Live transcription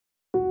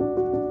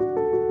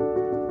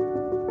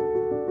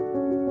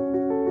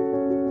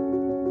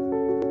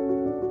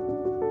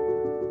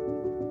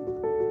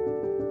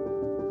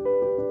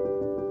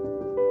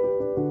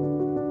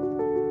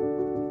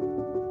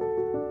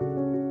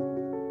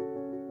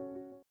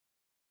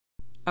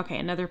Okay,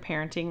 another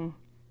parenting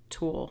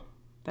tool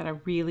that I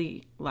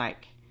really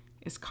like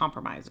is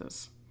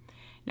compromises.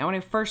 Now, when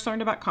I first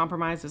learned about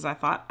compromises, I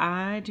thought,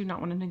 I do not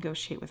want to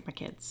negotiate with my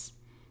kids.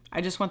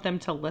 I just want them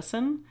to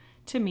listen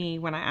to me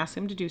when I ask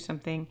them to do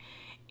something,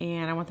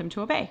 and I want them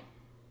to obey.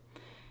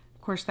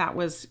 Of course, that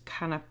was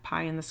kind of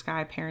pie in the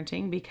sky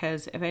parenting,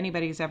 because if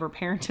anybody's ever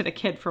parented a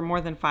kid for more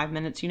than 5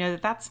 minutes, you know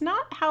that that's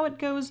not how it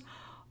goes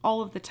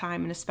all of the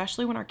time, and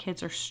especially when our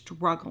kids are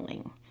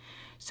struggling.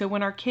 So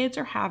when our kids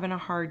are having a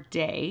hard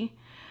day,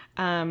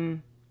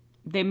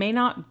 they may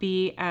not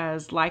be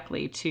as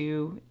likely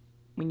to,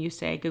 when you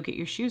say, go get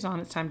your shoes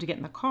on, it's time to get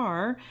in the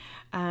car,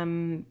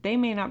 they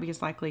may not be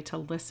as likely to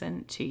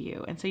listen to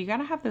you. And so you got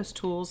to have those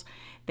tools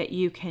that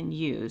you can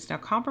use. Now,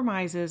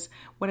 compromises,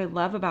 what I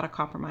love about a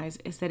compromise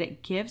is that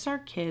it gives our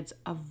kids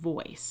a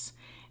voice.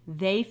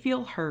 They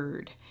feel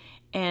heard.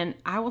 And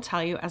I will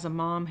tell you, as a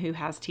mom who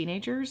has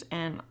teenagers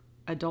and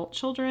adult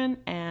children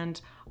and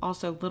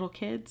also little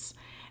kids,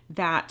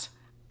 that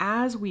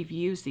as we've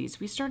used these,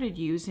 we started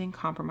using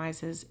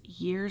compromises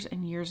years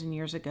and years and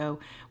years ago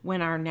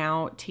when our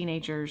now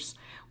teenagers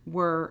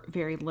were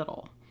very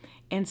little.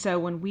 And so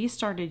when we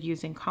started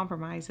using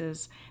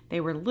compromises, they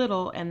were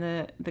little, and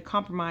the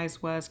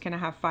compromise was, can I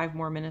have 5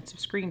 more minutes of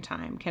screen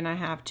time? Can I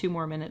have 2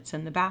 more minutes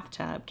in the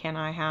bathtub? Can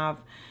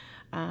I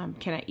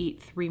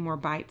eat 3 more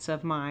bites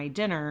of my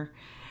dinner?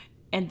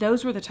 And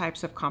those were the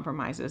types of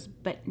compromises.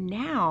 But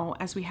now,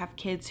 as we have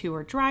kids who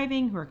are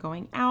driving, who are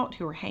going out,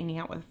 who are hanging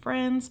out with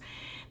friends,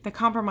 the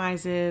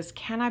compromise is,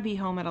 can I be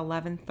home at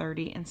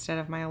 11:30 instead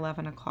of my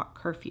 11 o'clock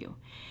curfew?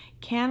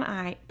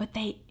 But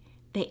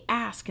they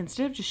ask,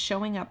 instead of just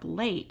showing up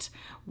late,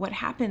 what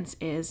happens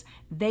is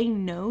they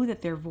know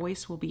that their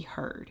voice will be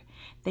heard.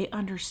 They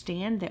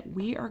understand that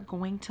we are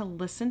going to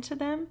listen to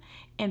them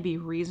and be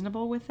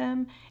reasonable with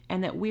them,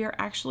 and that we are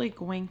actually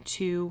going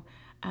to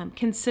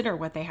consider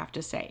what they have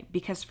to say,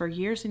 because for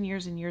years and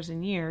years and years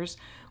and years,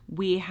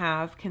 we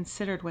have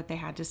considered what they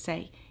had to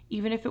say.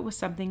 Even if it was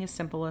something as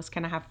simple as,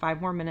 can I have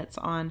 5 more minutes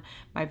on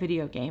my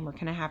video game, or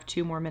can I have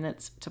 2 more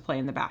minutes to play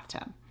in the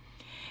bathtub?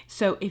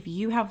 So if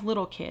you have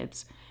little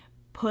kids,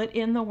 put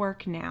in the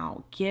work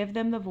now, give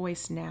them the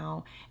voice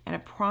now, and I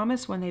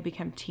promise when they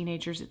become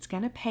teenagers, it's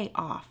going to pay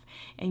off.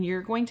 And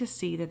you're going to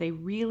see that they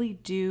really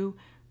do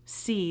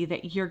see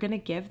that you're going to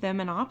give them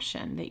an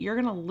option, that you're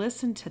going to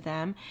listen to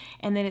them,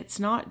 and that it's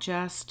not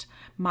just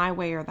my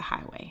way or the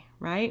highway,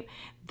 right?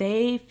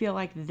 They feel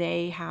like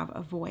they have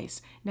a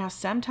voice. Now,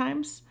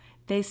 sometimes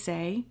they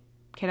say,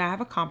 can I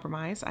have a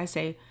compromise? I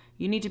say,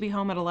 you need to be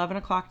home at 11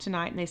 o'clock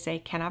tonight. And they say,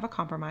 can I have a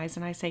compromise?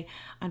 And I say,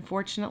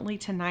 unfortunately,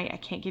 tonight I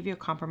can't give you a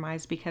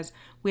compromise because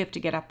we have to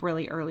get up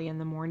really early in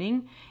the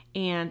morning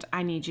and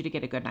I need you to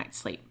get a good night's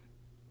sleep,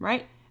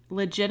 right?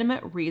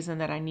 Legitimate reason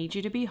that I need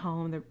you to be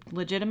home, the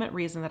legitimate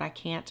reason that I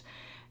can't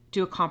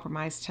do a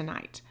compromise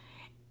tonight.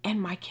 And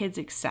my kids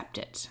accept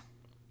it.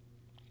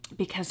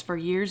 Because for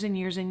years and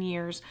years and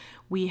years,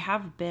 we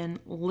have been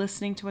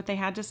listening to what they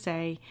had to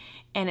say,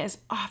 and as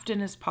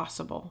often as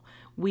possible,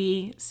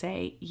 we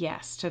say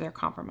yes to their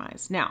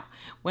compromise. Now,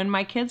 when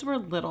my kids were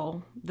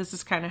little, this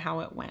is kind of how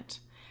it went.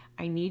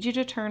 I need you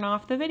to turn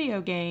off the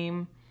video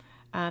game.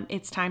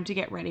 It's time to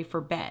get ready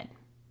for bed.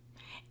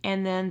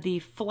 And then the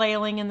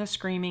flailing and the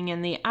screaming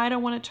and the, I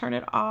don't want to turn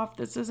it off.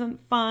 This isn't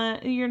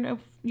fun.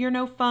 You're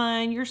no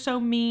fun. You're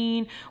so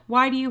mean.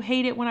 Why do you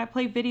hate it when I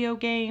play video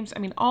games? I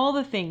mean, all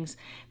the things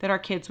that our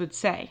kids would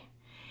say.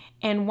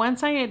 And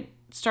once I had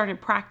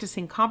started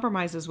practicing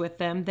compromises with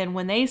them, then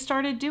when they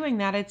started doing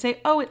that, I'd say,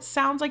 oh, it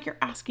sounds like you're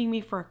asking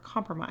me for a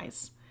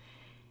compromise.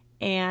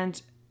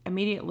 And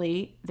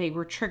immediately they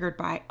were triggered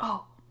by,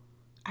 oh,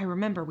 I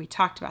remember we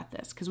talked about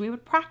this, because we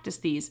would practice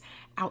these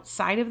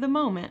outside of the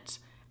moment.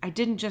 I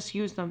didn't just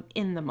use them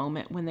in the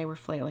moment when they were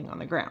flailing on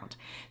the ground.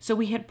 So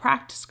we had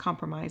practiced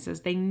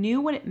compromises. They knew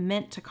what it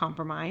meant to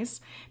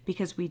compromise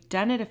because we'd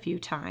done it a few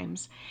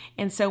times.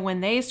 And so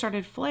when they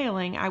started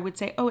flailing, I would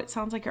say, oh, it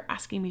sounds like you're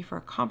asking me for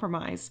a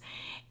compromise.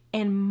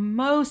 And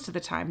most of the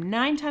time,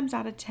 9 times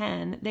out of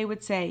 10, they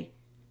would say,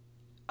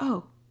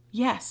 oh,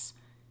 yes.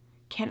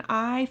 Can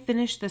I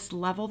finish this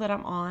level that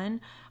I'm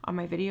on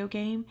my video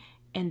game,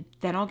 and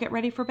then I'll get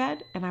ready for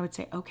bed? And I would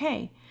say,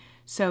 okay.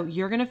 So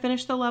you're going to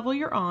finish the level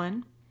you're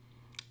on.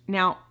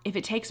 Now, if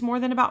it takes more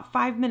than about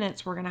 5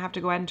 minutes, we're going to have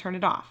to go ahead and turn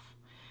it off.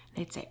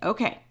 They'd say,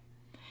 okay.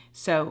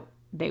 So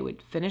they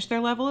would finish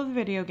their level of the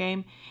video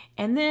game.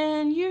 And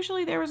then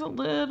usually there was a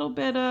little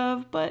bit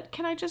of, but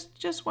can I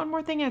just one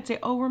more thing? I'd say,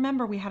 oh,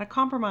 remember, we had a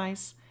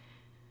compromise.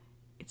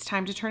 It's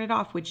time to turn it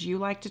off. Would you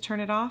like to turn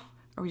it off?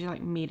 Or would you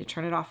like me to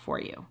turn it off for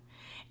you?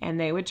 And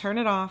they would turn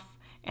it off.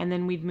 And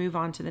then we'd move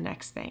on to the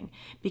next thing,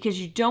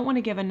 because you don't want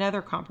to give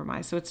another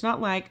compromise. So it's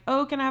not like,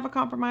 oh, can I have a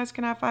compromise?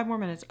 Can I have 5 more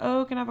minutes?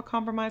 Oh, can I have a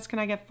compromise? Can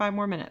I get 5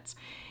 more minutes?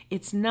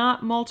 It's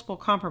not multiple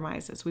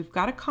compromises. We've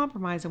got a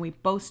compromise and we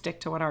both stick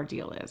to what our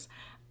deal is.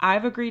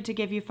 I've agreed to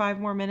give you 5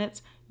 more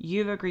minutes.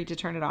 You've agreed to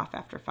turn it off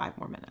after 5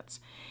 more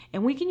minutes.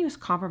 And we can use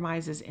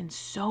compromises in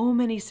so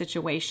many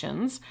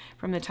situations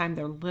from the time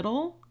they're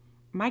little.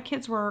 My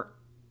kids were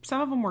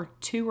some of them were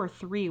 2 or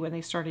 3 when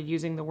they started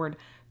using the word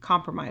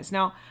compromise.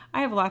 Now,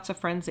 I have lots of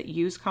friends that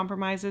use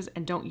compromises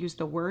and don't use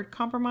the word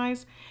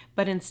compromise,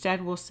 but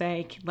instead will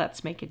say,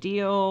 let's make a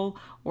deal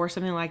or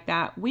something like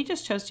that. We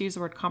just chose to use the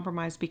word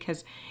compromise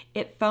because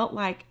it felt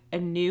like a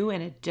new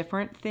and a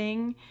different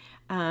thing.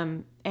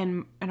 And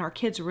our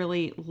kids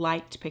really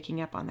liked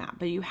picking up on that.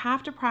 But you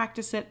have to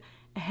practice it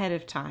ahead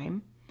of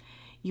time.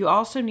 You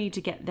also need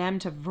to get them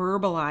to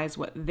verbalize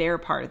what their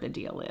part of the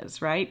deal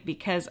is, right?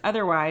 Because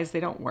otherwise they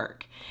don't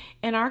work.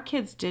 And our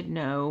kids did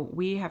know,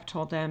 we have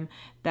told them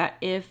that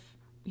if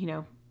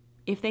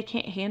they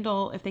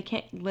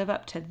can't live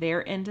up to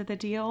their end of the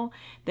deal,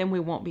 then we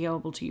won't be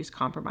able to use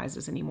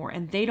compromises anymore.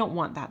 And they don't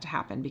want that to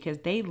happen because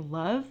they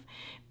love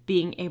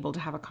being able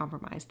to have a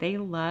compromise. They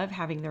love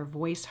having their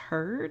voice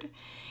heard,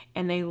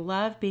 and they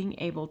love being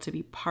able to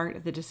be part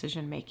of the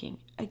decision making.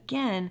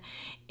 Again,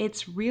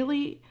 it's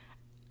really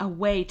a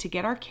way to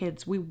get our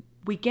kids,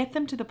 we get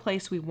them to the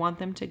place we want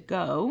them to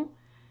go,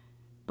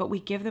 but we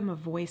give them a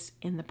voice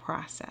in the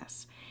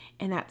process.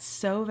 And that's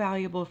so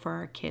valuable for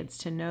our kids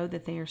to know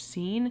that they are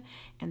seen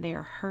and they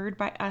are heard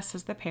by us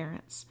as the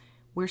parents.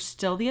 We're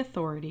still the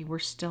authority, we're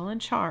still in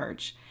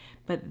charge,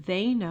 but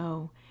they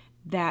know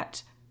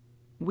that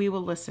we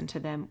will listen to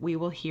them, we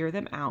will hear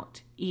them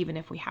out, even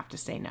if we have to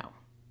say no.